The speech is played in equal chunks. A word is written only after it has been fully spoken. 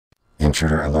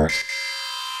Intruder alert.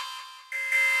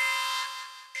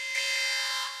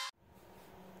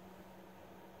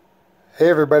 Hey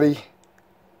everybody,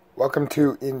 welcome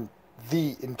to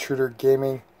The Intruder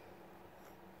Gaming.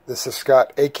 This is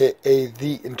Scott, aka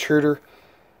The Intruder.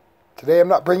 Today I'm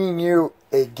not bringing you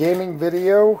a gaming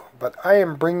video, but I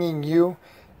am bringing you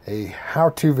a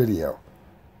how-to video.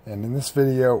 And in this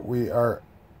video we are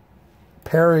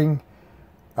pairing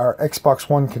our Xbox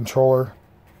One controller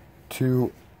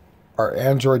to our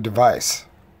Android device.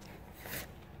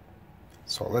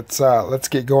 So let's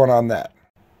get going on that.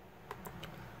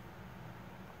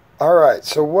 Alright,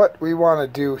 so what we want to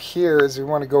do here is we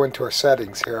want to go into our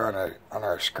settings here on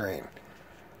our screen.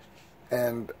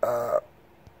 And we're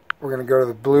going to go to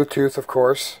the Bluetooth, of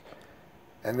course,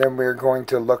 and then we're going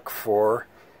to look for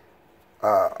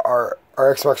our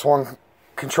Xbox One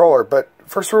controller. But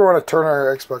first we want to turn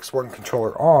our Xbox One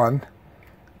controller on,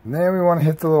 and then we want to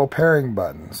hit the little pairing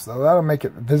button. So that'll make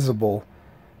it visible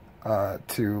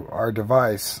to our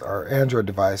device, our Android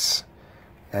device,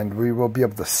 and we will be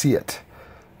able to see it.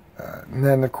 And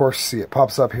then, of course, see it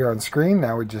pops up here on screen.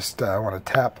 Now we just want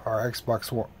to tap our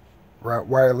Xbox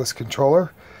wireless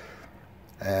controller.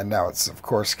 And now it's, of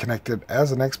course, connected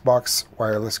as an Xbox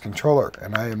wireless controller.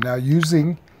 And I am now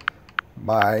using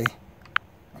my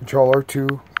controller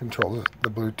to control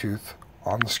the Bluetooth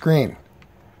on the screen.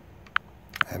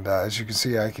 And as you can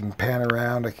see, I can pan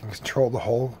around. I can control the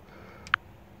whole,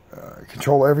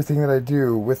 control everything that I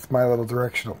do with my little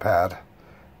directional pad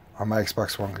on my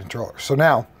Xbox One controller. So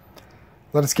now,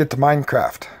 let us get to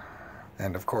Minecraft.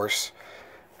 And of course,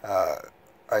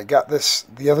 I got this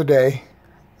the other day,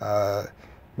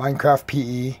 Minecaft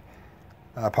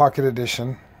PE Pocket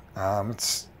Edition.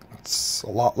 It's a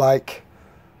lot like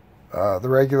the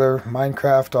regular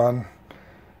Minecraft on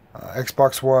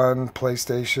Xbox One,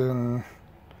 PlayStation,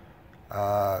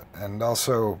 and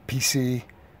also PC.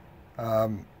 A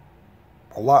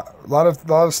lot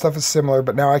of stuff is similar,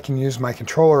 but now I can use my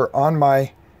controller on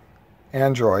my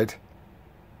Android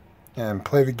and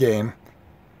play the game,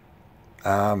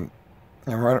 and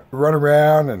run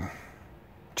around and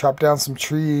chop down some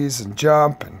trees and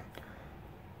jump and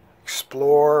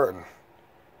explore, and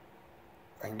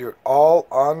I can do it all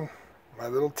on my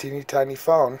little teeny tiny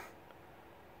phone.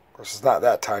 Of course, it's not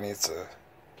that tiny. It's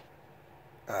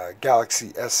a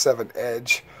Galaxy S7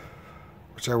 Edge,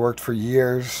 which I worked for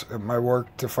years at my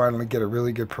work to finally get a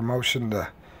really good promotion to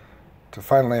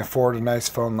finally afford a nice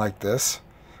phone like this.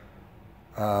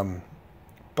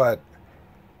 But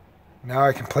now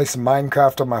I can play some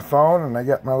Minecraft on my phone, and I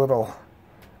get my little,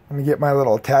 I'm gonna get my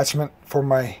little attachment for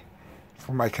my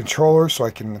controller, so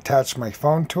I can attach my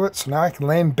phone to it. So now I can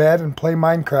lay in bed and play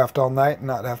Minecraft all night and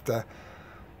not have to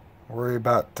worry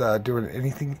about doing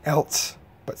anything else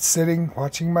but sitting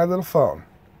watching my little phone.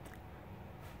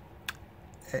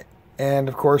 And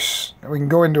of course, we can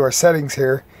go into our settings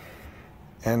here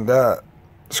and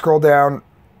scroll down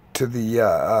to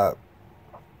the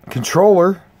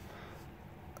controller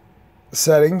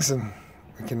settings, and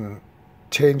we can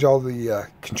change all the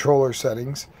controller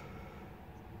settings,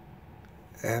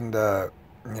 and you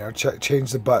know,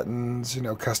 change the buttons, you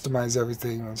know, customize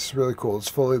everything. It's really cool. It's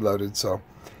fully loaded, so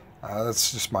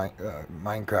that's just my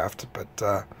Minecraft.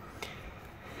 But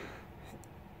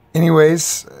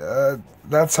anyways,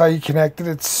 that's how you connect it.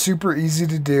 It's super easy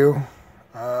to do.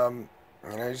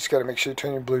 You know, you just got to make sure you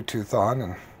turn your Bluetooth on.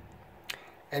 And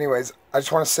anyways, I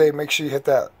just want to say, make sure you hit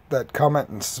that comment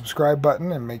and subscribe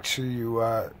button, and make sure you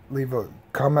leave a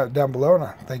comment down below.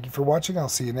 And thank you for watching. I'll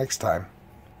see you next time.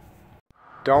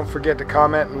 Don't forget to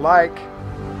comment and like,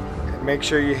 and make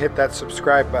sure you hit that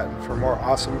subscribe button for more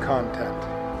awesome content.